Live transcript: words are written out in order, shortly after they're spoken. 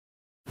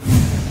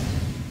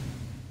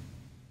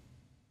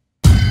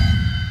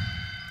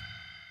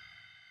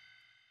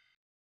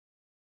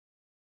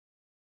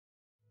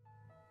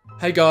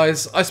Hey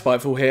guys,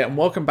 iSpiteful here and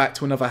welcome back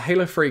to another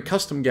Halo 3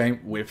 custom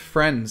game with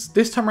friends.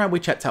 This time around we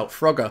checked out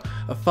Frogger,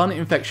 a fun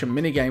infection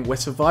minigame where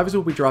survivors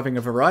will be driving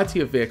a variety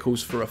of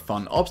vehicles through a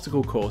fun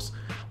obstacle course.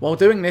 While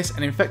doing this,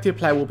 an infected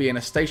player will be in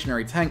a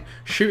stationary tank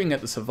shooting at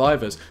the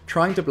survivors,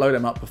 trying to blow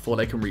them up before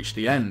they can reach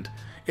the end.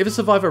 If a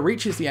survivor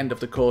reaches the end of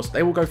the course,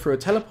 they will go through a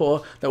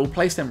teleporter that will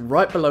place them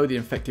right below the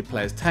infected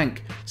player's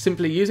tank.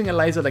 Simply using a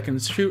laser they can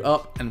shoot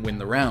up and win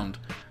the round.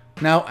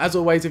 Now, as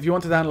always, if you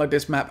want to download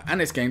this map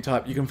and its game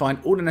type, you can find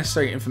all the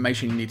necessary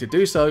information you need to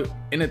do so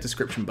in the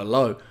description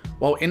below.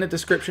 While in the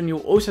description,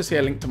 you'll also see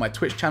a link to my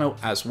Twitch channel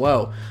as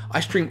well. I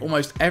stream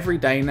almost every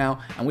day now,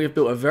 and we have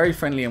built a very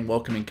friendly and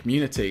welcoming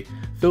community.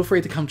 Feel free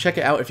to come check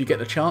it out if you get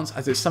the chance,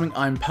 as it's something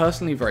I'm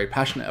personally very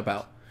passionate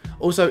about.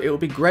 Also, it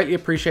would be greatly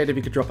appreciated if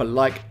you could drop a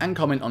like and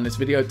comment on this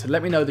video to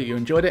let me know that you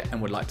enjoyed it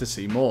and would like to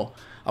see more.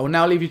 I will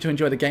now leave you to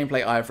enjoy the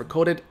gameplay I have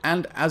recorded,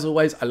 and as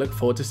always, I look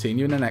forward to seeing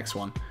you in the next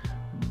one.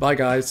 Bye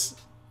guys.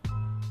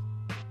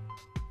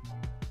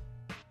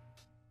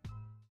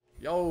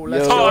 Yo,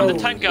 let's go. I'm the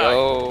tank guy.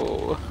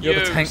 You're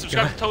the tank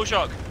subscribe guy. to Toe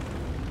Shock.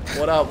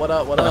 What up, what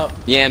up, what up?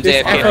 Yeah, I'm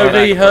this JFK.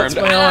 FOV hurts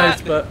my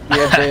eyes, but...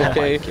 Yeah, JFK.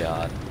 Oh my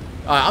god.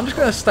 Alright, I'm just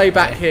gonna stay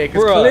back here,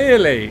 because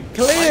clearly...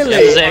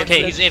 He's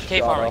AFK, he's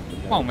AFK far right.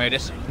 Come on,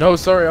 mate. No,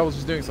 sorry, I was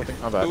just doing something.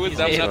 My bad. Who was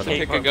dumb enough to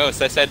pick a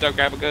ghost? I said don't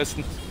grab a ghost.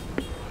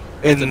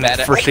 And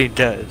first he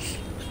does.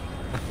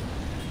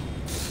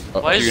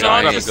 Why is it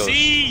on the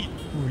sea?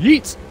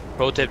 Yeet!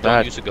 Pro tip,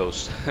 don't use a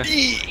ghost.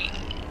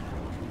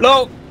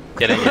 Low!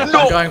 Get in here. I'm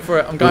going for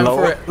it, I'm going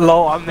for it.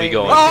 Low, I'm We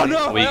going. Oh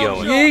no! We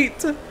going.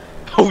 Yeet!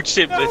 Oh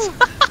shit, Blitz.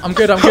 I'm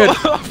good, I'm good.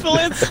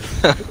 Blitz!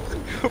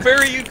 Where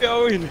are you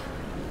going?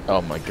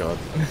 Oh my god.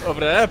 Over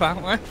there,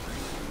 apparently.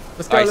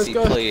 Let's go, let's Icy,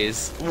 go.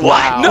 please.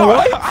 What? No!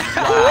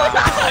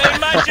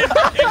 Imagine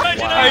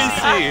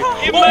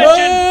Icy!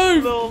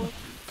 Imagine!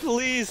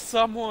 Please,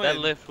 someone! That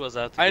lift was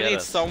out to I get need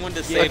us. someone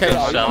to save Okay.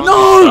 him.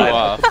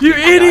 No! You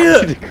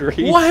idiot!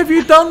 Why have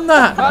you done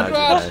that?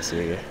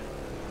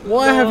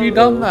 Why have you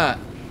done that?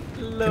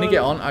 Can you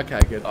get on? Okay,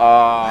 good.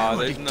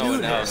 There's no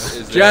one else.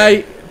 Is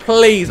Jay,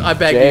 please, I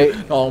beg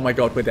you. Oh my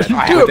god, we're dead.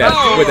 We're dead.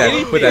 We're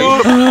dead. We're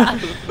dead.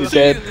 He's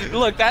dead.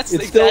 Look, that's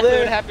exactly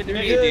what happened to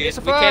me, dude.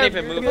 We can't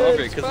even move over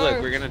because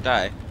look, we're gonna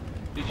die.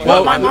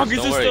 Well, my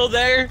mongoose is still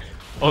there.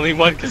 Only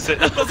one can sit.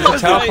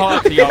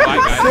 Teleport to your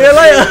right, See you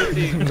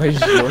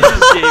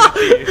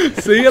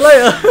later. See you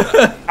later.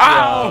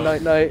 Ow!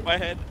 Night, night. My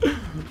head.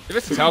 If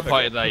it's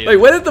teleported there, Wait,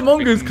 where did the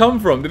mongoose come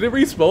from? Did it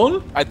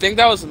respawn? I think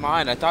that was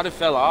mine. I thought it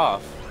fell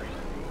off.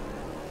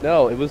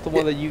 No, it was the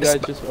one that you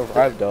guys just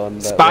arrived on.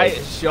 That Spite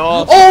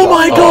shot. Oh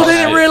my god, I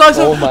didn't realize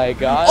oh my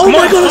god. Oh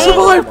my god, I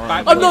survived!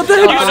 I'm not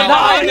dead!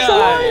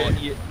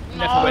 You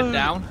never went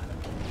down.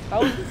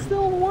 How is it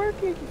still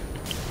working?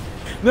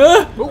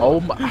 No! Oh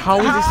my, how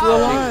is he still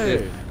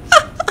alive?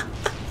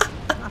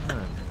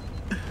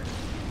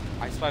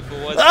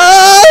 iSpiteful was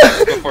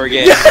Ah! before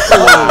game.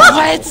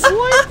 What?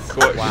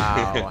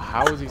 Wow,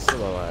 how is he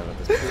still alive at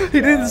this point?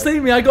 He didn't see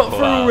me, I got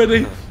through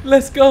already.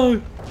 Let's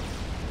go.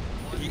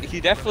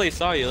 He definitely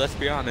saw you, let's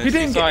be honest. He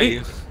didn't saw get-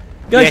 you.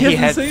 Guys, he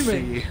hasn't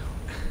seen me.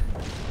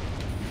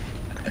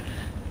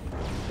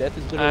 Death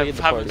is I literally in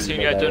the haven't party,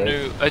 seen you you. I know don't that,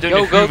 know. I don't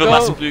know who the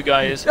massive blue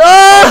guy is.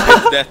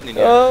 Ah! It's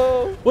definitely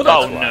Oh! What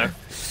Oh the- no!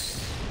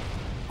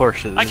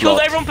 Horses. I killed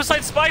everyone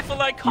besides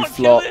Spiteful. I can't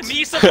kill him.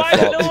 He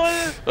survived.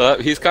 No.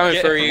 He's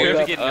coming for you.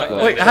 Wait,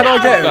 how do I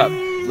get him?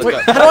 Look Wait,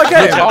 up. how do I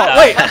get him?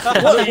 Wait,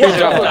 You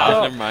jumped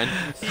off, never mind.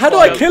 how do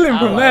I kill him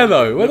from there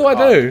though? What do I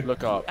do?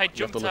 Look up. I You have to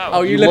jumped look out.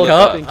 Oh, you You look look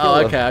up? up and kill Oh,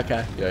 him. okay,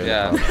 okay.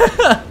 Yeah.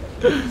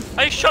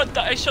 I shot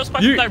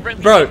Spiteful You,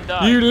 directly. bro, and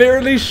died. you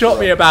literally shot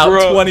me about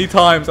 20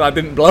 times and I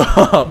didn't blow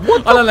up.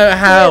 I don't know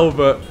how,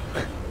 but...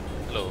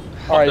 Hello.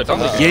 Alright,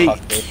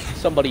 Yeet.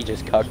 somebody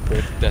just cucked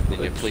it.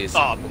 Definitely, please.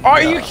 Stop.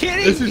 Are you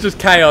kidding? This is just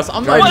chaos.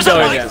 I'm not even What's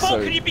going my yet.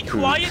 fault? Can you be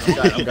quiet?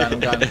 I'm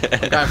going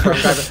for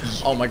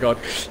it. Oh my god.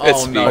 Oh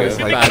It's no, me. this is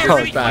bad.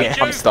 This is bad.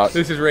 I'm stuck.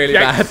 This is really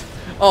bad.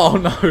 Oh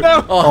no.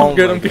 Oh, I'm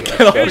good. I'm good.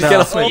 Get off me. Get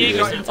off me.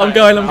 I'm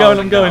going.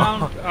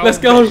 Let's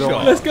go.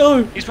 Let's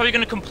go. He's probably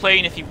gonna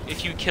complain if you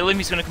kill him.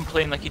 He's gonna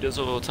complain like he does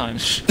all the time.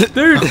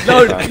 Dude,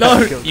 no.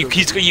 You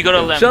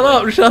gotta let him. Shut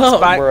up. Shut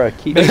up. Bruh,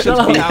 keep it Shut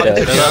up.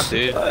 Shut up,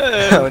 dude.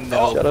 Oh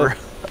no. Shut up.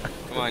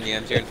 Come on,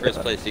 Yams, you're in first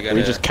place. You gotta.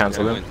 We just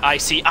cancel him. I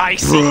see.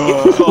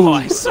 Oh,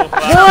 I saw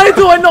that. Why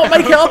do I not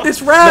make it up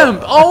this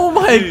ramp? Oh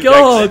my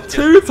god.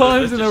 2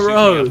 times in a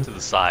row. To the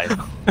side.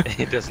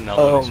 It doesn't know.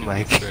 Oh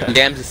my god.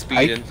 Yams is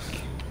speeding.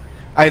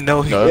 I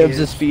know he Gives is.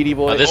 a speedy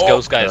boy. Oh, this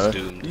ghost guy is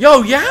doomed.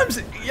 Yo, Yams.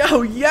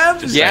 Yo,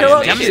 Yams is Yams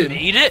corruption.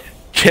 made it.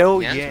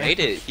 Chill, Yams yeah. made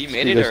it. He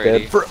made He it was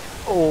already. dead.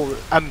 Oh,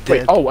 I'm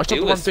dead. Wait, oh, I shot He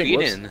the one was thing.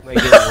 speeding.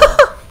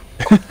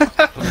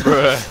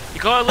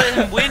 You gotta let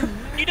him win.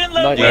 You didn't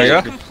let Not him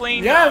yet. win.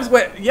 Complain. Yams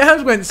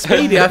went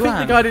speedy. I think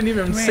the guy didn't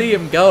even see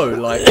him go.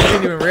 Like, he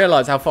didn't even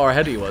realize how far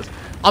ahead he was.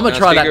 I'm gonna No,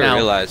 try that Speaker now.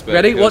 realized, but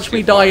Ready? it goes Watch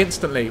me too far. die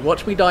instantly.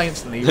 Watch me die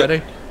instantly.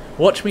 Ready?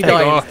 Watch me Hang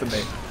die on.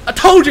 instantly. I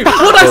told you!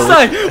 What'd I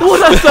say?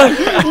 What'd I say?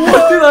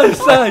 What did I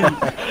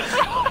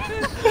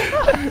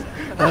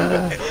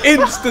say?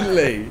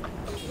 Instantly.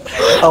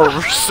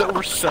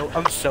 Oh,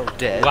 I'm so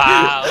dead.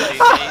 Wow.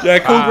 Yeah,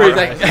 Cool Breeze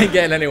ain't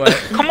getting anywhere.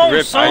 Come on,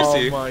 Rip son.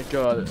 Icy. Oh my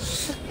god.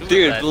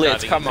 Dude,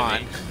 Blitz, come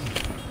on.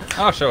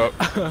 I'll show up.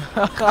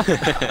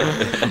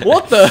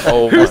 What the?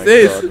 Oh Who's my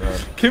this? God, man.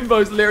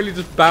 Kimbo's literally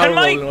just barrel Can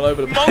my rolling all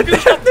over the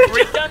mongoose stop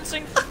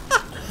breakdancing?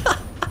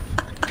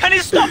 Can he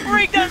stop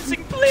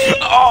breakdancing, please?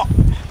 Oh.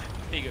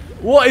 There you go.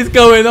 What is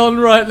going on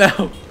right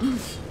now?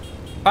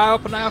 Fire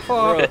up an hour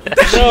for.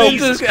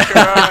 Jesus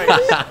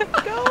Christ.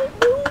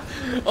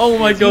 Oh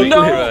my god,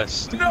 No.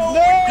 Blitz. No.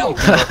 Look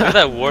at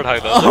that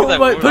warthog though. Oh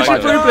my, push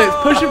it through, Blitz,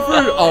 push it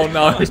through. Oh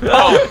no.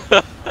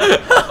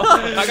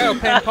 I go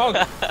ping pong.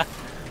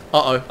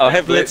 Uh-oh. Oh,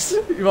 hey, Blitz.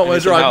 You might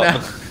want to drive now.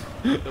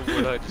 The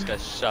warthog just got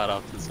shot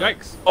off the side.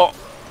 Yikes.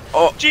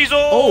 Jesus.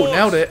 Oh,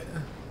 nailed it.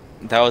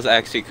 That was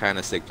actually kind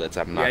of sick, Blitz.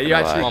 I'm not Yeah, you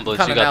gonna actually lie. Come on, Blitz,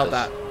 kind you of got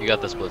nailed this. that. You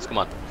got this, Blitz. Come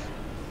on.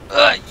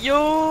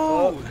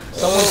 Yo!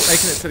 Someone's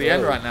making it to the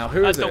end right now.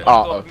 Who I is don't it?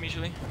 want to go up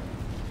immediately.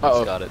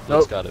 Uh-oh. Got it.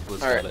 Nope. Got it.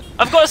 Blitz Alright. got it.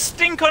 I've got a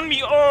stink on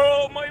me.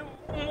 Oh, my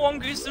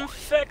mongoose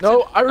infected.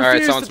 No, I refuse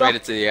Alright, someone's to made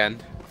it to the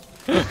end.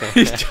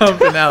 He's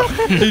jumping out.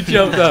 He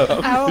jumped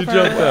out. He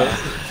jumped out.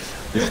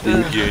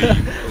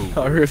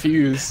 I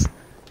refuse.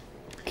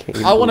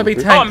 I want to be Oh,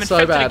 I'm tanked so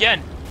infected bad.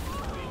 again.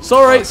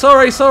 Sorry.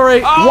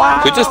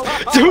 Wow! Who just...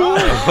 What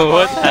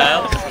the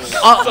hell?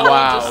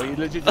 Wow, you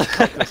legit just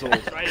cut us all.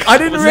 I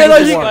didn't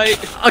realize you...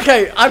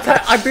 Okay,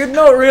 I did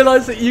not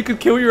realize that you could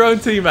kill your own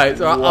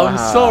teammates. Alright, I'm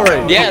Wow. sorry.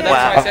 Yeah, that's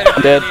why I said it at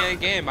the Dead. beginning of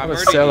the game. I I'm a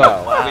murdered you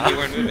sellout. when you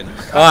weren't moving.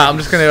 Alright, I'm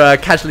just going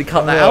to casually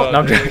cut that out. No,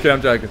 I'm joking,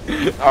 I'm joking.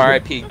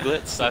 R.I.P.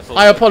 Glitz.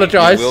 I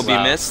apologise You will be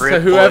missed. to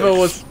whoever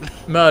was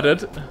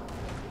murdered.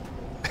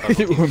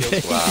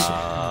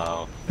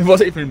 Wow. It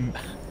wasn't even.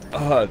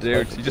 Oh,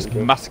 dude, you just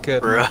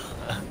massacred. Blitz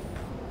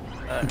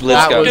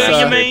That got was,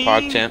 massacred,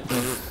 Park champ.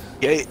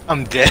 Yeah,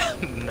 I'm dead.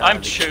 No, I'm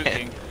you choking.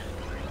 can't.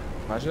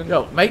 Imagine.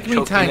 Yo, make me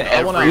Choking tank.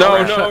 I want to every-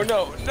 No, show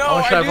no. I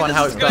want to show everyone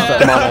how it's done.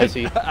 Come on,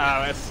 Icy.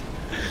 Alice.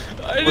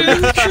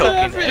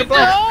 Choking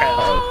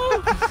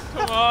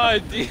Come on,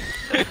 dude.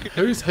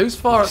 Who's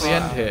far at the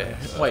end here?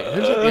 Wait,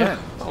 who's at the end?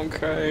 I'm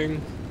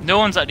crying. No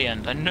one's at the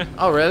end. I know.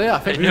 Oh really? I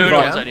think No we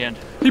one's at the end.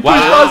 He pushed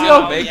Dicey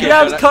off!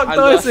 Yams cucked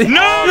Dicey!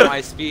 No! My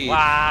speed.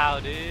 Wow,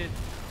 dude.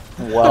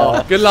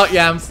 Wow. Good luck,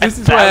 Yams. This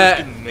is I where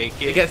didn't make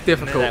it gets and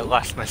then I difficult.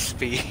 lost my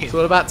speed. It's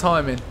all about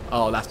timing.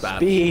 Oh, that's bad.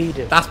 Speed.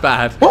 That's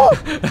bad. Oh,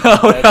 no,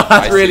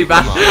 that's really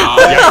bad.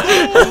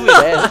 Who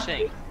is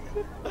pushing?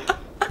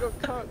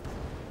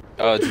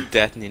 Oh, it's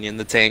Death Ninja in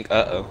the tank.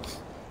 Uh-oh.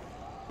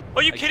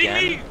 Are you kidding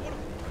me?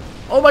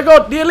 Oh my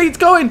god, the elite's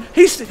going!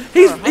 He's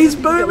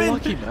booming!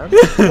 Lucky, man.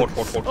 Oh my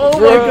Oh,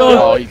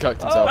 god! he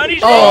cucked himself. And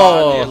he's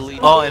Oh!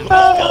 Oh, and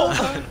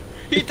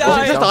He Is it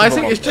just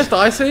icing? It's just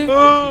icing?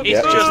 It's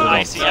Yeah. just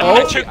icy. I Oh.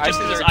 mean, I took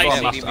just as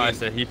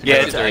icy. Yeah,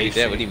 it's already icy.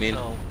 dead. What do you mean?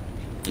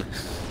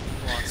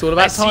 It's all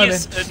about Icy timing.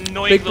 is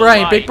annoying Big little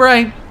brain, lie. big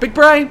brain, big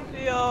brain!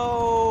 Yo.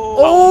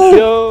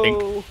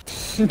 Oh!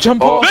 Yo.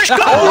 Jump off.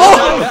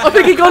 Oh! I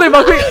think he got him!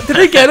 Did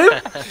he get him?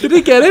 Did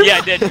he get him? Yeah,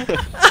 I did.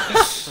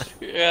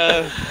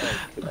 Yeah.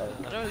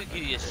 I don't think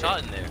you get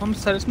shot in there. Tom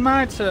said it's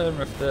my turn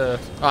with the.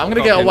 Alright, I'm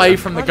gonna get away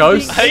from the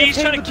ghost. Hey, he's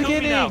trying to kill me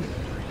now.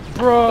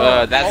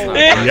 Bro. That's not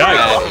Yeah. good.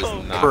 That is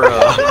not Bro. good. I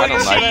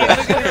don't like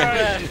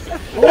that.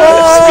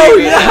 Whoa!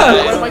 Yeah!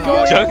 Where am I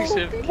going?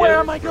 Junction. Where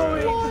am I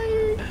going?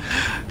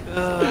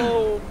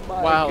 Oh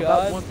my Wow,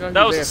 god. that one guy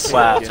That was a there.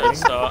 Wow. slow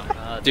start.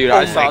 Dude,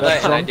 I saw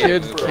that and I Drunk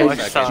kid didn't came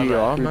move.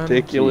 GR, man.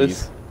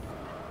 Ridiculous.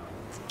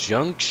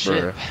 Junk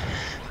shit. Bruh.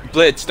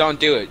 Blitz, don't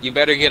do it. You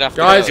better get off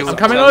the Guys, road. I'm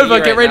coming telling over.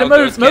 you Get right ready to now,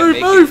 move. ghosts can't Move,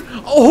 make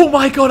move. Oh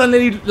my god, I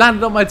nearly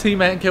landed on my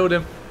teammate and killed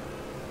him.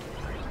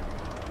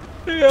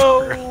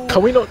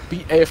 Can we not be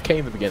AFK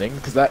in the beginning?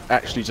 Because that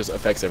actually just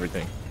affects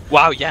everything.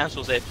 Wow, Yams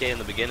was AFK in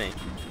the beginning.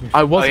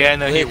 I Oh wasn't. yeah,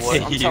 no, he it. was.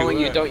 I'm telling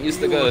you, don't use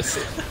the ghost.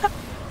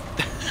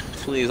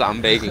 Please,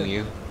 I'm begging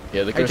you.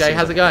 Yeah, the Hey ghost Jay, seems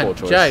how's it like a going? poor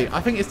choice. Jay,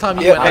 I think it's time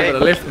you Yeah, went over hey. the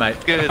lift, mate.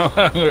 Good.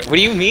 What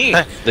do you mean?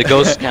 The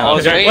ghost I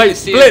was count. ready Wait, to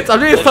see Blitz, I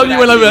if think it's time you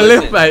went over the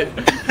lift, actually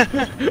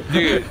mate.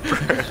 Dude,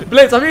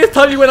 Blitz, I think it's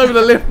time you went over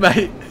the lift,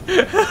 mate.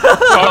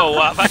 Oh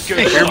wow, that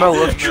goes. You're my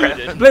love trap.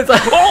 Blitz,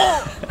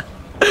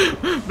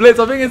 Blitz,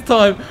 I think it's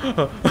time.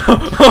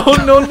 Oh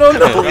no, no,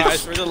 no.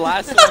 guys, we're the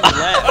last one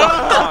left.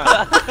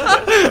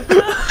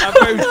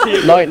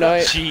 Night,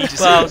 night. Jesus.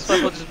 Wow,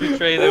 someone just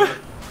betrayed him.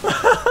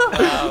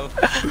 Wow.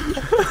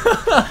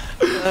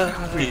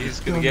 He's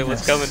gonna get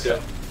what's coming to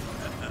him.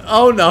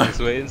 Oh no. Just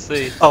wait and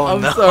see. Oh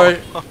I'm no. sorry.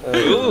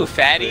 Ooh,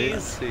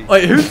 fatties.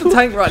 Wait, who's the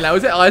tank right now?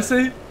 Is it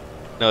Icy?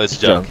 No, it's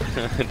junk.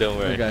 Don't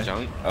worry. Okay.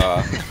 Junk.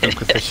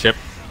 With the ship.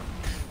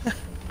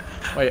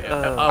 Wait,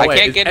 I wait,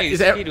 can't get any is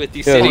speed with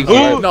these Yeah, city who's-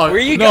 guards. No, Where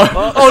you no.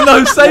 go? Oh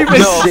no, save me!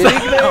 No.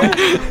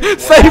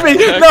 Save me!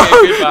 Okay, No!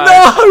 goodbye.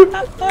 No!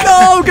 No!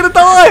 I'm gonna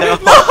die!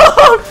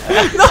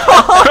 No!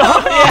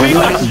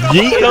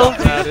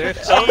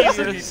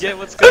 Jesus. Get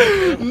what's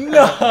coming.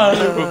 No!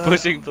 We're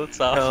pushing Blitz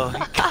off.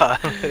 Oh god.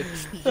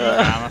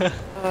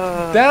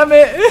 Damn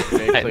it!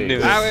 Jay, I please. knew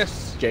it.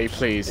 Alice. Jay,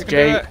 please. You can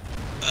Jay. do it.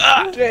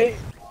 Jay.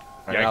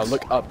 Alright, now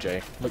look up,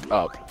 Jay. Look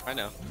up. I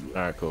know.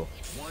 Alright, cool.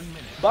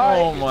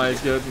 Oh my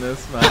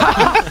goodness, man.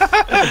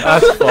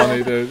 That's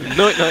funny, dude.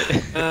 No.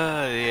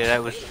 Yeah,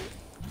 that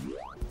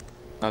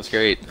was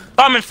great.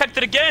 Oh, I'm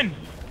infected again.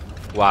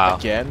 Wow.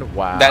 Again?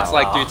 Wow. That's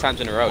like 3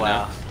 times in a row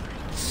wow. now.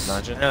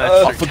 Imagine.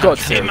 No, that's Oh, for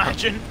God's sake.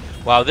 Imagine.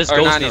 Wow, this Or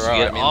ghost 9 in needs a to row,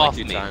 get I mean, off like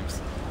 2 me.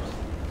 times.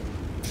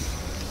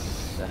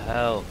 The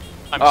hell?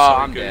 I'm Oh,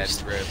 sorry, I'm dead.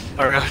 Ghost. Rip.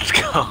 Alright, let's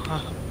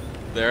go.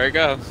 There we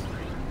go.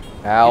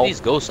 Ow. Get these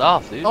ghosts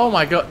off, dude. Oh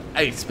my god.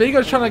 Hey,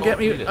 Spigo's trying to get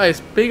me. Hey,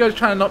 Spigo's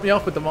trying to knock me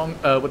off with the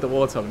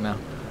warthog now.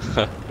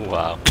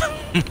 Wow.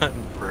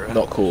 Bro.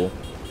 Not cool.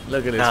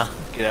 Look at this. Nah,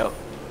 get out.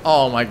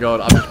 Oh my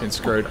god, I've just been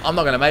screwed. I'm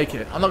not gonna make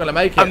it. I'm not gonna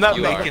make it. I'm not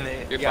You are. making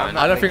it. You're Yeah, fine.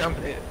 I don't think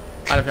making it.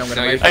 I don't think I'm gonna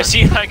No, make you're I it.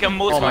 see like a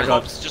multiple Oh my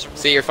God. mobs just.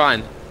 See, you're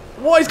fine.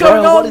 What is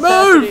going Bro, on? what is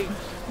Move! happening?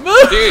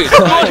 Move! Dude.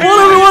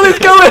 What is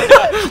going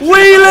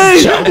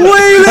Wheelie!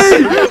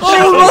 Wheelie!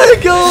 Oh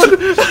my god!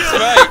 That's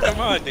right. Come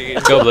on,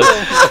 dude. Go, Blitz.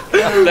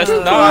 That's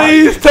not.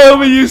 Please tell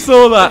me you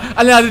saw that.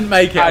 And then I didn't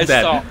make it. I I'm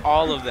dead. saw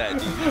all of that,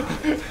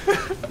 dude.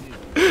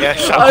 Yeah,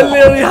 shut I up.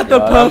 literally had the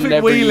God, I'm perfect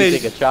never wheelie.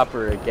 using a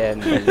chopper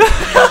again.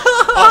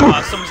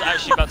 Oh, someone's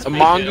actually about to make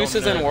it on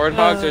Mongooses the- and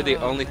warthogs are the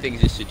only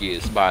things you should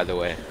use, by the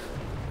way.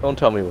 Don't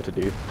tell me what to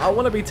do. I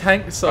want to be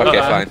tanked so Okay,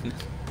 bad. fine.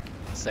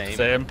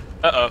 Same.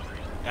 Uh oh.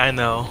 I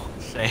know.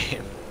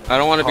 Same. I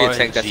don't want to be a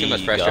tank. That's too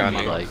much pressure on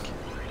me. Like,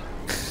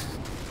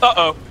 Uh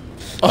oh.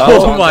 Oh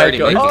someone's my already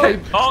god. making Okay.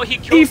 Oh, he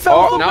killed.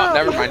 Oh, no,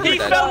 never mind. He He's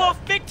dead. fell off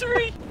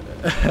victory.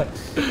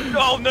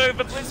 Oh no,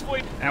 the Blitz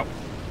point. Ow.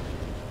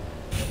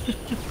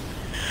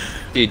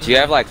 Dude, you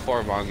have like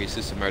 4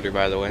 mongooses to murder,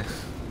 by the way.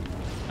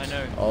 I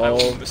know. Oh. I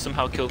will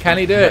somehow kill. Can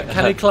he do it?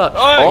 Can he clutch?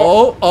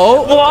 Oh.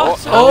 Oh, oh,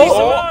 What? oh, How did he oh,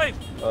 survive?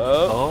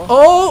 Oh.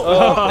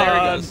 oh. There he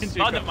goes.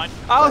 Oh, never mind.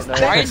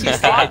 Why is he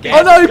stopping?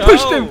 Oh no, he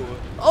pushed him.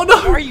 Oh Why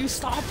no. are you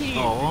stopping?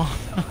 Oh.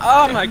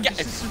 Oh my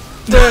god.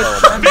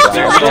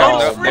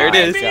 Oh, There it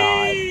is.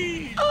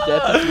 God.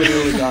 Death has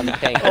literally gone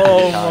tank. Oh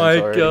 3 times my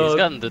already. God. he's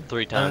gotten it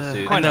 3 times,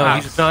 dude. I know,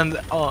 he's done.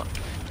 Oh,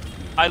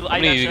 I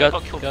many actually you got,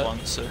 got? killed Got?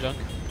 once. So. Junk?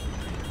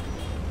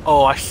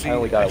 oh, I see. I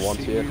only got it I once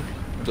see here. you.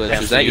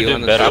 Blitz, is that you you did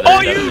on the better top? than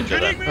Oh, that. you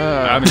kidding me?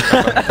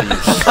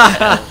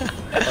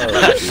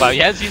 Wow, he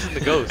has using the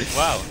ghost.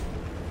 Wow.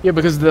 Yeah,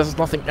 because there's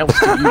nothing else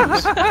to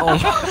use.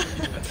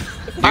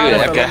 Dude,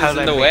 Okay, everyone's how did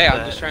in I the make way. that?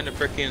 I'm just trying to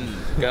freaking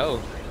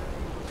go.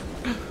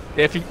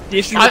 If you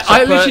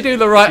I literally do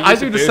the right. I use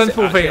do the the boost,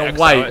 sensible actually thing and X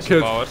wait, out, it's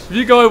because forward. if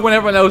you go when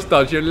everyone else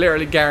does, you're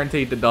literally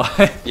guaranteed to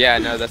die. Yeah,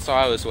 no, that's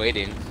why I was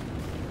waiting.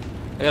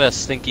 I got a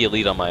stinky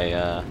elite on my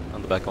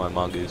on the back of my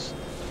mongoose.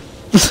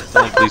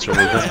 Someone please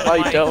remove him.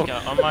 I don't.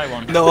 On my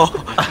one. No,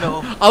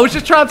 no. I was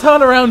just trying to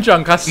turn around,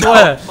 Junk. I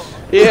swear.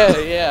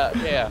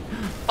 Yeah.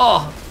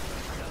 Oh,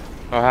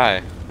 Oh,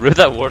 hi. Rip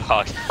that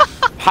warthog.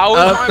 How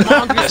is my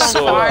mongoose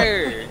on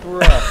fire?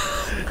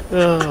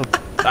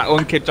 That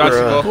one kid tried to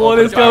go. what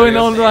is going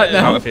on right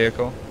Out now? of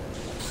vehicle.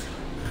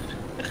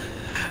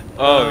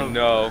 Oh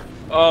no.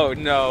 Oh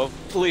no.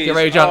 Please. Get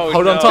ready, Junk. Oh,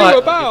 Hold on no.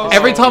 tight. Oh,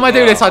 Every time I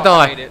do this, I made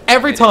die. it.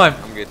 Every Made it. time.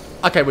 I'm good.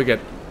 Okay, we're good.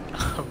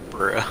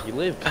 Bruh. You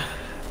lived.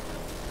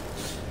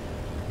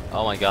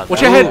 Oh my god.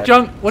 Watch your head,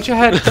 Junk. Watch your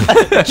head.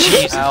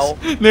 Ow.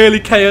 Nearly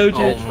KO'd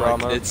you. Oh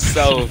Trauma. my, it's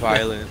so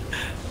violent.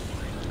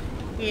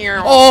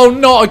 Oh,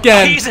 not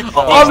again. He's in-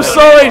 I'm he's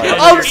sorry. in-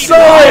 I'm he's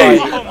sorry.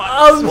 in- oh my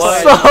I'm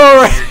God.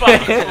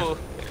 sorry.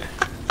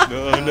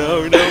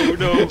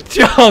 No.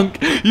 Junk,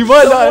 you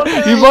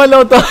might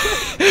not die.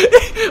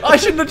 I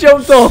shouldn't have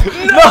jumped off.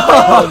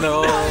 No.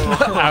 No.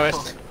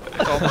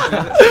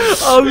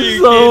 I'm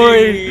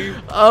sorry.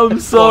 I'm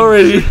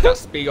sorry.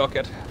 That's the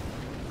rocket.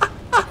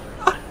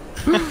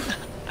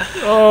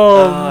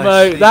 Oh,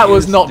 mate, that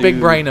was this not big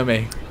dude. brain of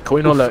me. Can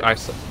we not let I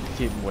saw.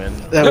 him win?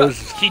 That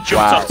was. He jumped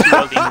off too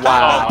early.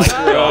 Wow. Oh my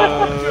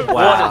God.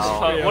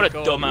 Wow. What a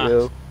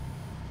dumbass.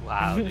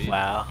 Wow, dude.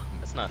 Wow.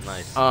 That's not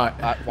nice.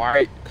 Alright.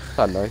 Why?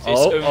 Not nice. This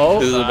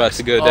is about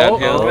to go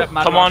downhill. oh. Come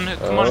on,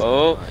 come on.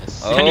 Oh.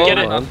 Nice. Can you get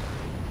it? man.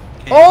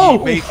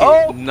 Oh!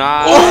 Oh!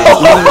 Nah.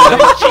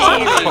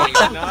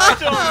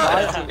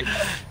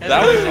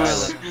 That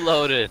was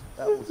exploded.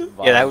 That was violent.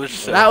 Yeah, that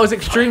was. That was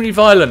extremely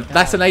violent.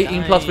 That's an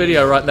 18+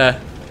 video right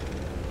there.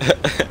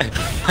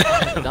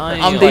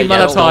 I'm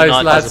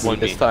demonetized, lads.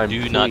 This time,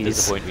 Do not please.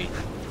 disappoint me.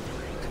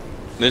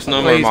 There's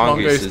no more Please,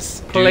 mongooses.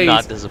 Do Please.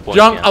 not disappoint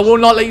Junk, me. I will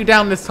not let you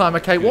down this time,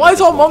 okay? Why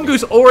is our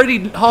mongoose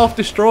already half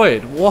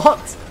destroyed? What?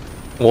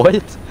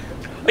 What?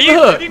 Are you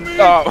Look. kidding me?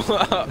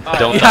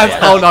 Don't He die.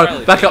 has, oh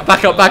no, back up.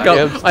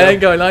 Yeah, I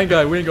ain't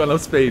going, we ain't got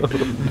enough speed.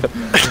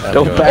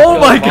 Don't back Oh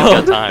up. my We ain't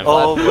got god! time.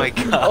 Oh my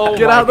God.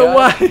 Get out of the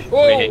way! We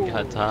ain't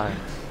got time.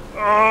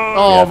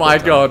 Oh my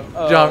god,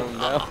 Junk.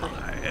 no.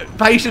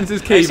 Patience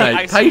is key, I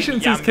mate. see Patience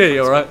is yam. key,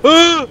 alright?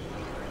 Oh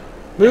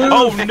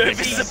no, this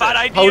is a bad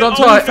idea. Hold on Oh,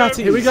 tight.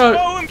 no. Here we go.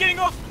 No, I'm getting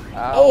off.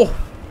 Oh!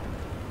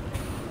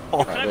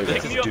 Can I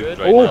pick me up? Dude,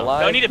 Oh, right now. No,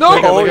 I need to No.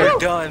 pick Oh, We're you're good.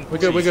 done. We're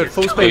good.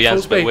 Full Oh, speed, yeah,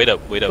 full speed. wait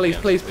up. Please,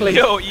 yeah. please, please.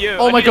 Yo,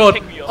 Oh I my need to god.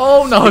 pick me up.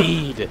 Oh no.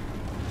 Speed.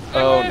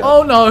 Oh no.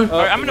 Oh no.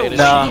 Alright, I'm gonna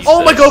Nah. leave.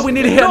 Oh my god, we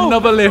need to hit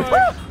another lift.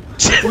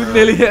 We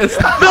nearly hit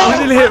we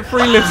nearly hit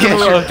 3 lifts in a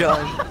row.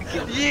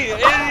 You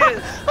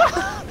idiot!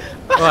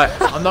 Right,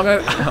 I'm not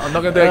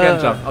gonna do it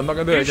again, Jump. I'm not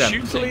gonna do it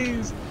again.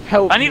 Please.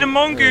 Help. I need a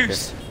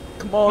mongoose.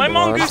 Come on. My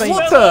mongoose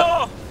What fell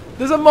off.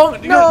 There's a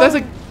monk. No. There's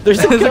a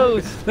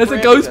ghost. there's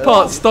a ghost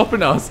part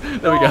stopping us.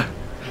 There we go.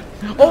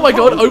 Oh my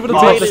god, over the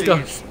top. Let's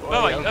go.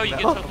 Oh, wait, oh, you get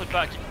teleported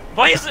back.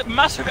 Why is it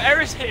massive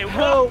errors here?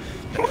 What?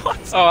 What?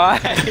 Oh, hi.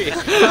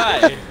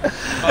 Hi.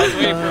 I was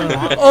waiting for him.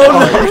 Oh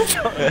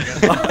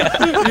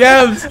no!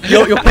 Yams,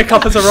 your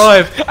pickup has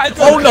arrived.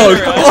 Oh no!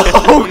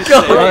 Oh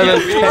god!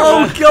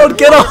 Oh god!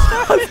 Get off!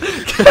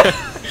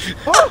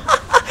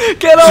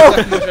 Get off!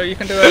 You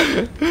can do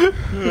it.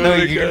 No,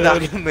 you're not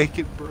gonna make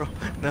it, bro.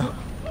 No.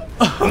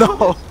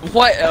 No.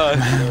 What?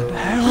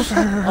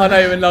 I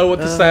don't even know what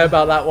to say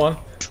about that one.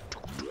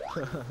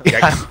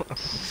 That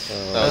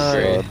was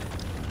great.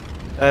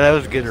 That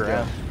was a good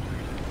round.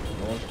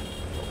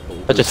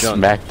 I just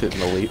smacked it in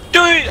the leap.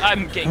 Dude,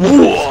 I'm getting.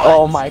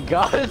 Oh my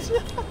god.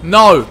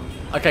 No!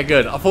 Okay,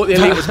 good. I thought the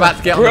elite was about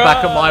to get on the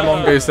back of my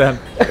mongoose then.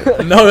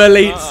 No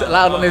elites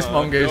allowed on this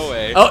mongoose. No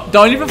way. Oh,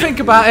 don't even think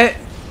about it.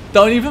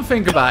 Don't even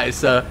think about it,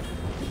 sir.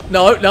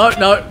 No.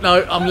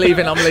 I'm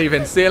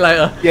leaving. See you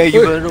later. Yeah,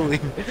 you better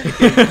leave.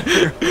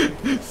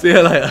 See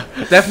you later.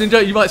 Death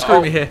Ninja, you might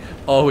screw me here.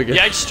 Oh, we good.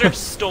 Yeah, I just strip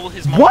stole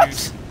his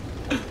mongoose.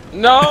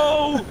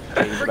 No!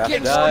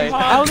 Freaking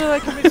How did I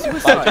commit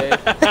suicide?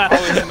 I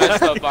was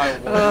messed up by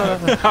one.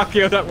 I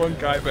killed that one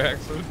guy by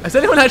accident. Has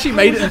anyone actually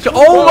made it?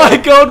 Oh my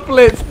god,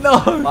 Blitz! No!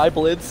 My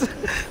blitz.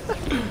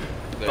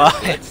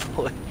 Bye.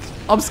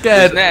 I'm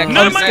scared. Next.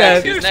 No, I'm my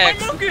scared. mongoose,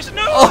 Next. my mongoose,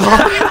 no!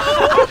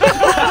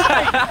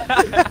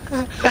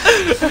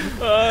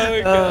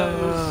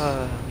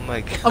 Oh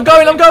my god. I'm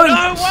going. No,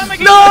 why am I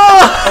getting No!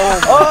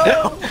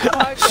 Oh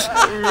my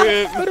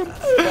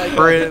god.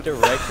 Rip.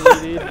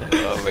 Directly, dude.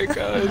 Oh my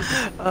god.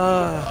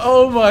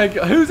 Oh my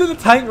god. Who's in the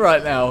tank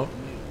right now?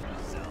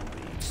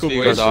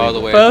 Speaker's all the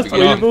way. First to the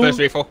beginning. Weevil. First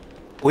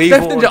Weevil.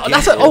 Death Ninja.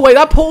 That's a, oh wait,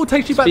 that portal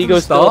takes you back to the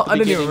Spigo's still at start. the I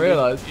didn't even beginning.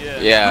 realise.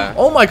 Yeah.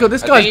 Oh my god,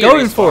 this I guy's think he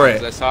going for respawns.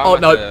 it. I saw Oh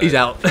him no, at the he's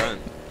out. front.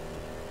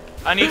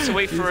 I need to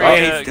wait for Oh,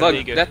 a look,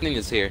 Galigo. Death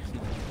Ninja's here.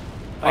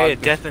 Oh yeah,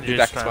 Death Ninja's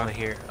back finally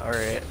spawn. here.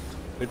 Alright.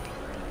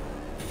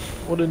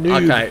 What a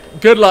noob. Okay,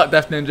 good luck,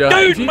 Death Ninja.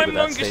 Dude, If you- my that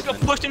mongoose got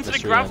statement, pushed into the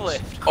Mr. grav Yams.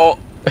 lift. Oh.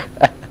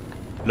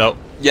 No.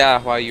 Yeah,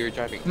 while you were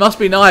driving. Must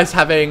be nice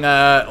having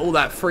all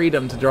that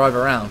freedom to drive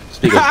around.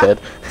 Spigo's dead.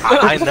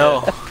 I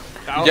know.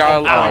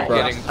 Y'all Ow, aren't Bro.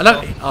 getting. I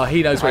don't. Oh,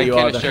 he knows where I you can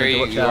are. Death assure Ninja, you,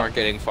 watch you out. aren't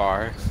getting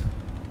far.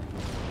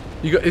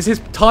 You got. Is his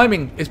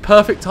timing? Is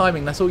perfect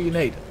timing. That's all you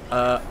need.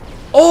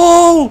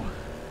 Oh!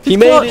 He He's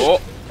made clutch.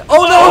 it.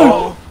 Oh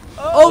no!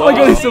 Oh my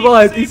god, he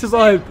survived. He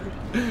survived.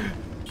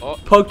 Oh.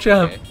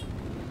 PogChamp. Okay.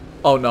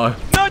 Oh no.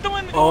 No, don't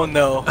win. Oh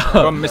no.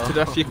 Come on, Mr.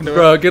 Death, you can do it.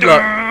 Bro, good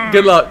luck.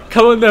 Good luck.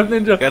 Come on, Death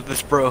Ninja. Got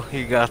this, bro.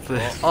 You got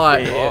this.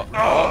 Alright.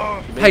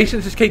 Oh.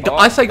 Patience, just keep. Oh,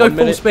 I say go 1 full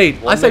minute, speed.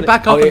 I 1 say minute.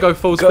 back up Oh, yeah. and go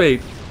full Go.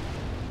 speed.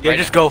 Yeah,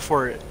 just go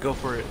for it. Go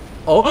for it.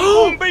 Oh,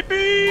 Oh,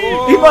 baby!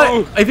 he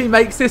might. If he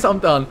makes this, I'm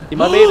done. He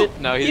might made it.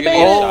 No, he's He gonna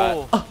made get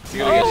it. shot. He's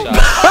gonna get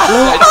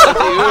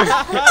shot.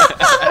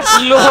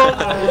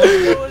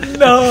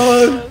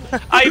 No.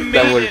 I made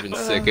That would it. have been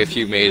sick if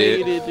you made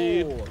it.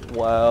 Dude.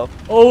 Wow.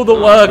 All the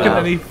work and no.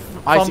 then he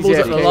fumbles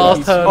at the AFK.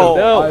 last hurdle. Oh,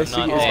 No, Not he's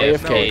AFK,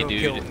 AFK.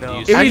 dude. No.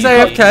 You If he's see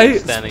AFK,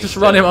 standing just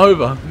still. run him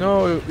over.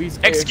 No, he's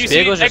Excuse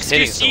Diego's me, just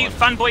hitting excuse me,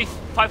 fanboy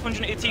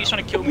 580 is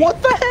trying to kill me.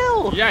 What the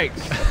hell?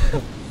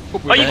 Yikes.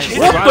 Are you kidding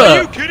What me? the?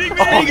 Are you kidding me?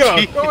 There you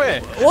go. Go away.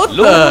 What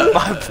the?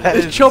 My bad.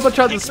 This chopper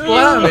tried to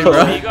splat me,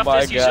 bro. You got my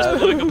this, he's just God.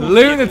 blowing up all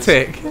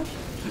Lunatic.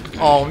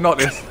 Oh, not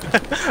this.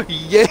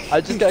 Yeah. I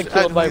just got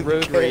killed by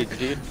road rage,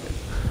 dude.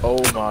 Oh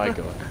my god.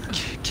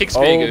 vehicles. Kick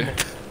Spigo.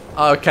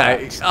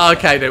 Okay,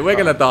 okay, dude, we're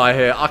gonna die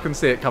here. I can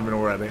see it coming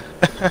already.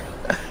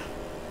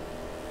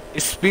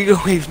 Is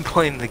Spigo even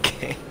playing the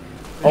game?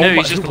 Oh No, my-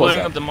 he's just who was blowing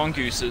that? up the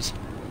mongooses.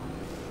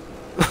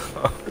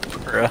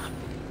 Bruh.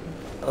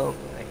 Oh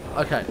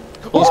my. Okay.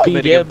 Full speed,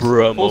 Committing a Yams.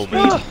 bruh Full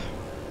moment. speed.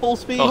 Full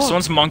speed. Oh,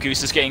 someone's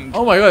mongoose is getting.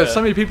 Oh my god, there's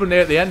so many people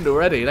near at the end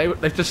already.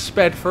 They've just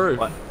sped through.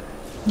 What?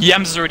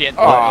 Yams is already at.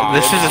 Oh,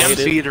 this is Yams, a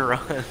speed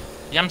run.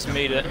 Yams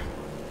made it.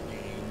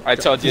 I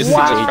told you this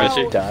Wow. is just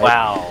pressure. Died.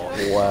 Wow.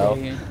 Wow.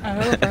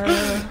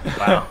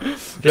 Wow.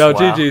 Yo, wow.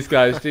 GG's,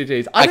 guys,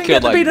 GG's. I didn't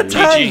get killed to be like the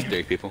tank.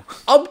 3 people.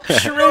 I'm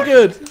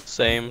triggered.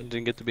 Same,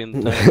 didn't get to be in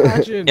the tank.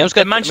 Imagine. Yams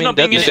got, Imagine I mean, not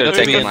being in Death it Ninja Ninja over.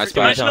 taking taking my my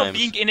spot. Imagine not times.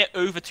 being in it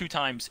over 2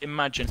 times.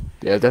 Imagine.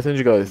 Yeah, Death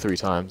Ninja got it 3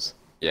 times.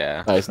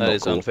 Yeah. That is That not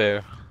is cool.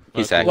 unfair.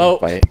 He's Not hacked. Well,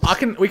 Fight.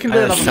 we can do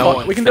That's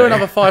another so we can do unfair.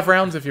 another 5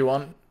 rounds if you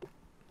want.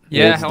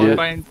 Yeah, Let's how do it.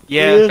 about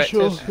Yeah,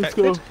 let's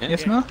go.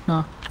 Yes, no?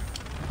 No.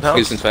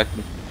 Who's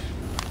infected?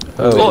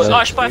 Oh,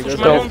 yeah. iSpiteful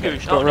my Don't,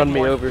 mongoose. don't run me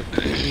over.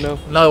 No.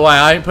 No way,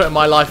 I ain't putting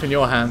my life in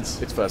your hands.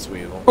 It's first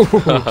Weevil.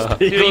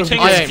 Dude, you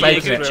think I it's ain't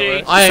making Diego, it.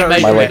 G? I ain't Sorry.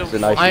 making My it. life's a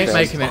nice I ain't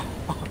defense. making it.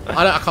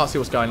 I can't see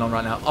what's going on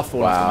right now. I've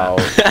fallen Wow.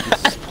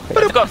 from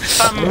I've got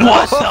fat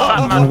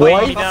man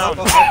weighing me down.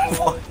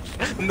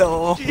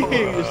 No.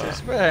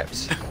 Jesus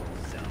Christ.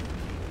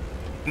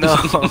 No.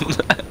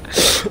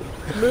 that.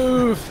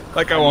 Move.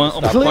 Like I want.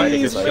 I'm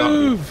Please fighting.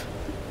 move.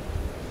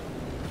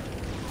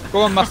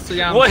 Go on, Master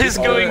Yam. What is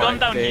going on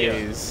down here?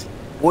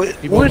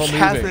 What's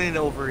happening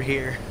over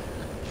here?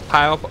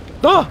 Pile up.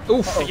 Oh!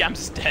 Oof. The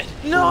Yam's dead.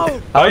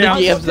 No! How did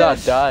Yam's Yams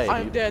not die?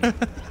 I'm dead.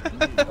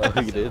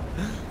 Oh, you did?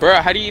 Bro,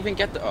 how do you even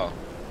get the... Oh.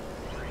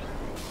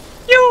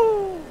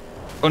 You.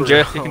 Go on,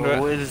 Jeff, you can do it.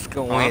 What is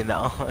going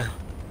on?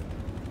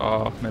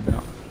 Oh, maybe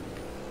not.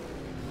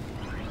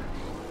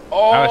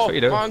 Oh, that's what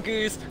you do.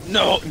 mongoose!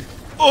 No!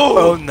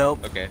 Oh no.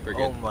 Okay, we're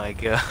good. Oh my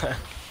god.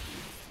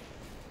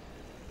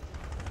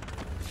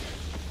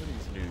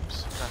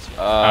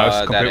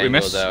 That completely angled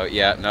missed. out.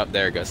 Yeah, nope,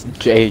 there it goes.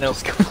 Jay Nope.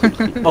 just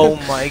completely. Oh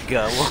my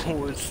god, what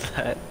was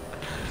that?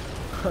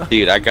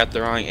 Dude, I got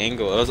the wrong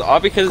angle. It was all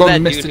because Go of that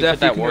on, dude Mr. who Death, put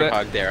that you can do it.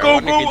 warthog there. Go, I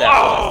wonder who go,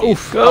 that was.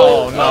 Oof.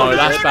 Oh no,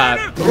 that's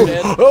bad.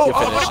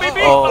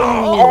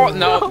 Oh,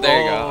 no,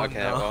 there you go.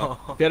 Okay,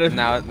 well. Get it.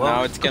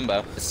 Now it's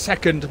Gimbo.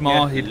 Second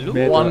more. He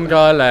made One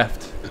guy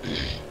left.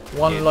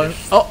 One lone.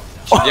 Oh,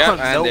 Yeah,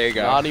 and there you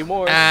go. Not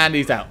anymore. and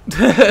he's out.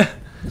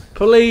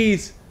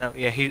 Please. No,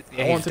 yeah, I he's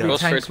want to be done. Goes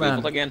tank first man.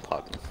 people again,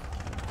 pop.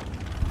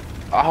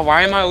 Oh,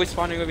 why am I always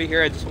spawning over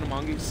here? I just want a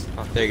mongoose.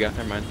 Oh, there you go.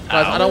 Never mind.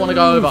 Guys, I don't want to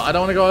go over. I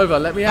don't want to go over.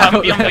 Let me out.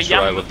 I'm the That's why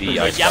Yam with the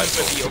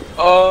mobile.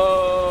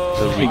 Oh,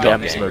 The okay,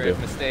 Yamsmobile.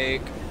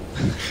 mistake.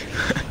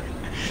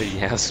 The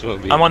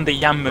Yamsmobile. I'm on the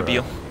Yam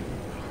mobile.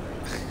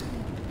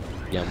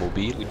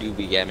 Yammobile. We do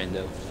be gamming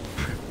though.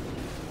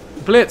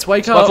 Blitz,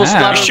 wake up. Ah. We're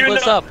Splatter, shooting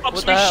what's the up? ops,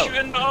 What the we're hell?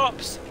 shooting the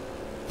ops.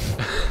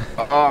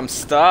 Oh, I'm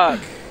stuck.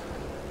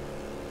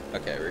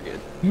 Okay, we're good.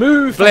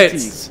 Move,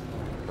 Blitz.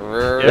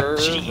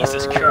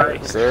 Jesus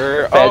Christ.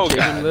 Oh,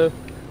 God.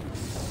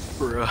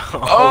 Bro.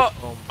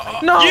 Oh,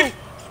 No! You,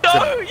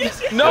 no!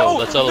 Yes, yes. No,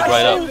 let's all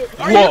right up.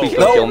 Whoa. Please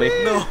don't kill me.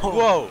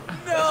 Whoa.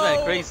 That's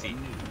man crazy.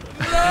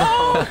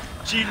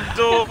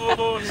 Jesus.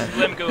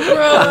 Let me go.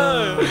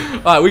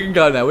 Alright, we can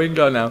go now. We can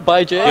go now.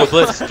 Bye, Jay. Yo,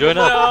 Blitz, join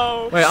up.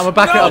 No. Wait, I'm gonna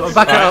back it up. I'm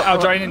back it Alright, I'll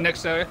up. join in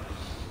next area.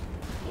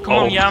 Come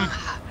on, Yam.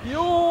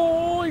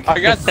 I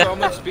got so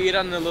much speed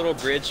on the little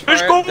bridge part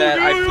Let's go, that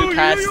I baby, flew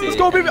past it. let's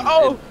go, baby. and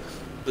Oh.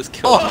 it was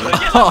killed me.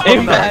 Oh,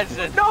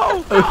 Imagine.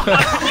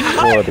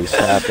 What is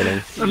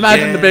happening?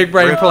 imagine the big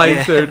brain rip plays,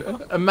 yeah.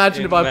 dude.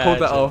 Imagine if I pulled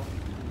that off.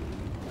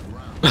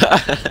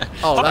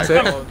 Oh, that's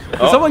it. Did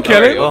Oh, someone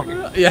kill there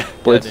him? Yeah.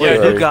 Blitz, Yeah,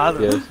 where you got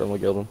him. Yeah, someone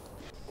killed him.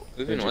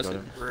 Who even was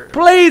it?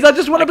 Please, I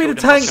just want to be the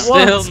tank Still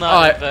once. not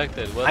Alright,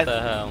 infected. What the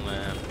hell,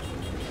 man?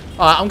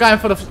 I'm going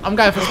for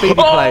speedy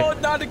play. Oh,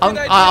 not a good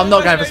idea. I'm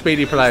not going for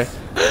speedy play.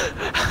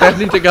 Dev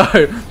Ninja go.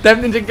 Dev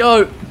Ninja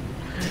go.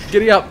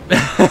 Giddy up.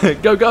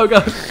 Go, go, go.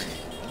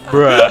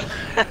 Bruh.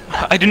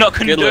 I do not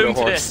Good little condone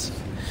horse. this.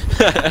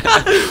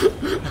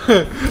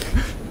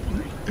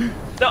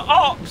 The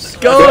ops.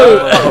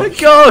 Go.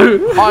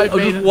 Go. I I'm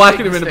made just a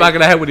whacking him in the mistake. back of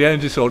the head with the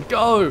energy sword.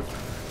 Go.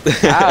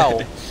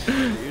 Ow.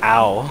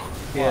 Ow.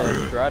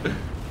 Yeah, grabbing.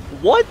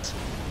 What?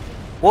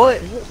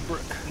 What?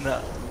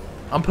 No.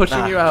 I'm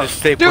pushing you out. Just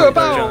stay Do put, a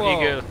bow. Joe.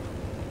 Here you go.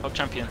 Top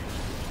champion.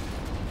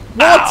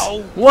 What?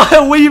 Ow. What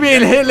are we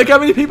being hit? Look how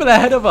many people are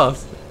ahead of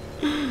us.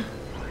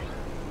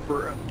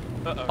 Bro.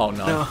 Oh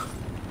no. No.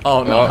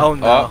 Oh no. Oh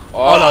no.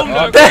 Oh,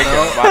 no. okay,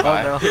 no,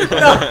 bye-bye. Oh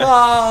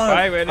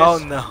Bye, no. Willis. Oh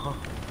no.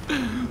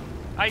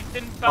 I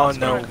didn't Oh bounce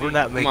no. correctly. We're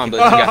not Come making on, it.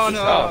 Blitz, you got Oh, this.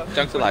 no. Oh,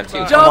 Junk's alive too.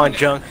 Junk. Come on,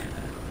 Junk.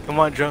 Come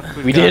on, Junk.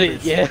 We did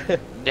it, yeah.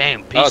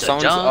 Damn, Oh, piece of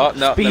someone's. junk. Oh,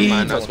 no, never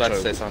mind. I was Speed. about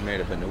to say something made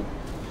it, but nope.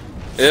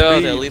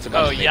 Ew, the elite's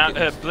about Oh, to make yeah,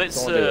 it. Blitz,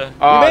 Oh, Blitz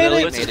the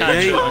elite is made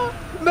kind it.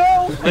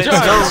 of Blitz,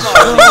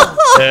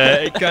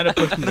 It kind of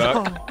pushed me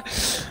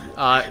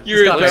back. You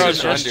were start there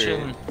later.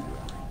 under it.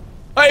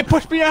 Hey,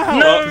 push me out!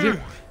 No!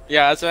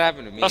 Yeah, that's what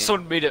happened to me. Oh,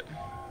 someone beat it.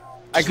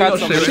 I caught not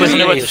somebody shooting. He doesn't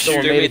know what to who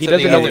shoot. threw me He to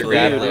doesn't the know other what to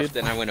grab do, lift,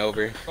 and I went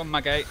over On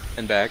my gate.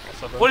 and back.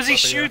 What is he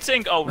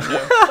shooting? Oh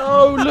no.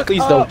 Oh look.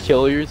 Please don't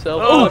kill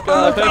yourself. Oh,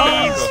 God. please.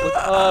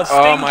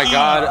 Oh my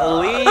god,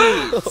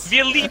 elite! The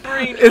elite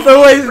brain. It's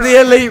always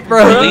the elite,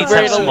 bro. Elites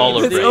have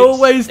smaller It's brains.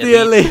 always the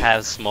Elites elite.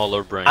 have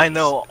smaller brains. I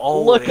know.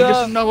 Always. Look He up.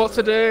 doesn't know what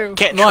to do.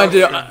 Can't Mind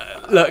trust you,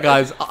 him. look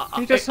guys.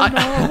 He doesn't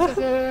know what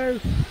to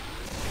do.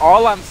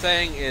 All I'm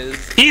saying is,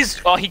 He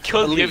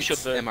killed the elites,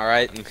 Overshot am I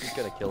right? He's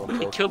gonna kill He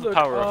himself. killed the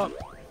power up.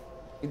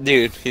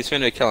 Dude, he's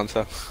finna kill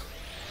himself.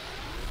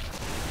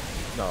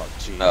 Oh,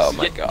 jeez. Oh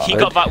my Yeah, god. he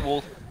got that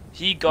wall.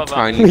 He got that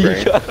wall. Tiny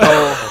brain.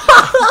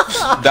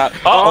 That.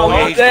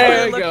 Oh, he's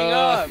there you looking go.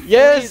 up.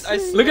 Yes.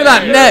 Look at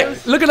that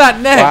neck. Look at that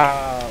neck.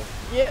 Wow.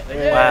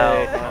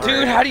 Wow.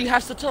 Dude, how do you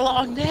have such a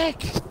long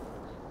neck?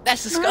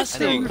 That's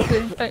disgusting.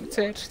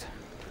 Infected.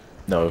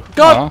 No.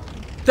 God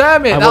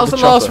damn it. I That want was the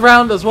the last chopper.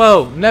 round as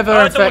well. Never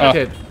Alright, don't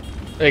infected.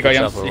 There you go,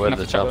 Jans. Chopper, You where's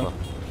can the have chopper?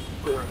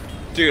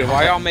 Dude,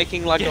 why y'all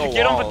making like a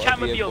Get on wall the of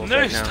Catmobile. vehicles No,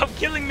 right now? stop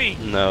killing me.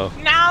 No.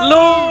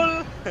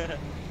 No.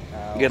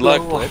 Good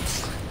luck,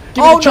 Blitz.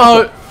 Oh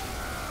no.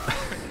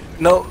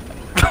 No.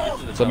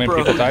 So many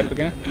people died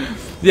again.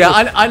 Yeah,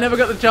 I never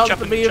got the chance Chop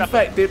to him, be chop him.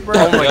 infected, bro.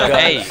 Oh my god.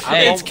 Hey,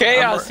 hey. It's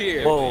chaos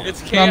here. Whoa.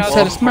 It's Mum chaos.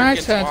 said it's my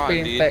Freaking turn to spawn,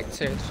 be dude.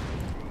 infected.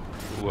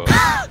 Whoa.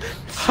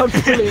 I'm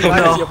feeling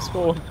No. up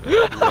spawn.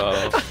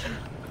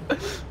 Whoa.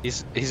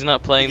 He's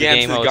not playing the Gantz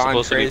game has how it's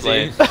gone supposed to be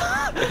crazy.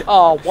 played.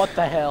 Oh, what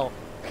the hell?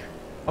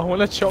 I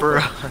want to chop.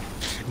 Bruh.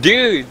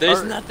 Dude,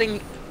 there's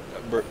nothing.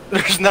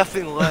 There's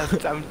nothing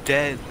left. I'm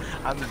dead.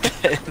 I'm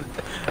dead.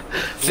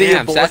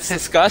 Damn, that's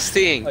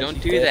disgusting.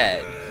 Don't do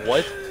that.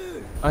 What?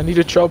 I need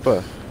a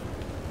chopper.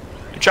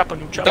 Chopper.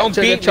 Don't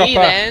beat me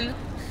then.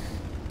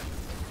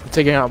 I'm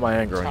taking out my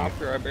anger on you.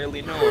 Chopper, I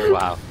barely know her.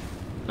 Wow.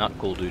 Not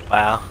cool, dude.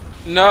 Wow.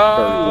 No.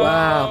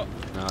 Wow.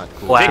 Not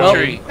cool. Wow.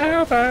 Victory.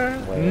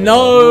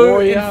 No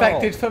Royale.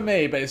 infected for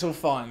me, but it's all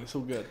fine. It's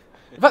all good.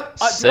 In fact,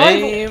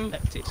 Same.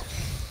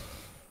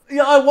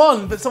 yeah, I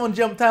won, but someone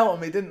jumped out on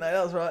me, didn't they?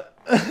 That was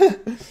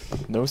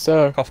right. No,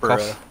 sir. Cough,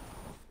 cough.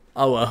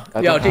 Oh well. I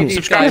Yo, don't- GG's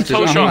Subscribe guys. to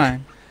Photoshop.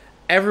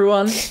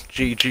 Everyone,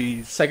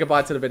 GG's. say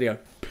goodbye to the video.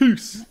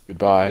 Peace.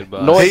 Goodbye.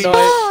 Goodbye. Lloyd,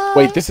 Hey.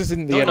 wait, this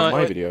isn't the No, end of no, my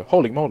wait. video.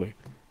 Holy moly.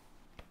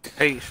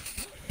 Hey.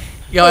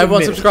 Yo,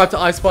 everyone subscribe to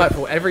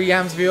iSpiteful. Every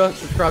Yams viewer,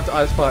 subscribe to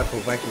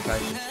iSpiteful. Thank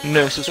you.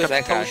 No, Who's subscribe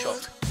that to guy?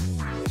 Photoshop.